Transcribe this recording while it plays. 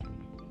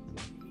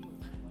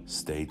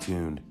Stay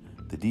tuned.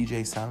 The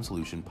DJ Sound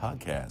Solution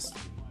podcast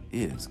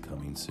is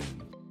coming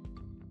soon.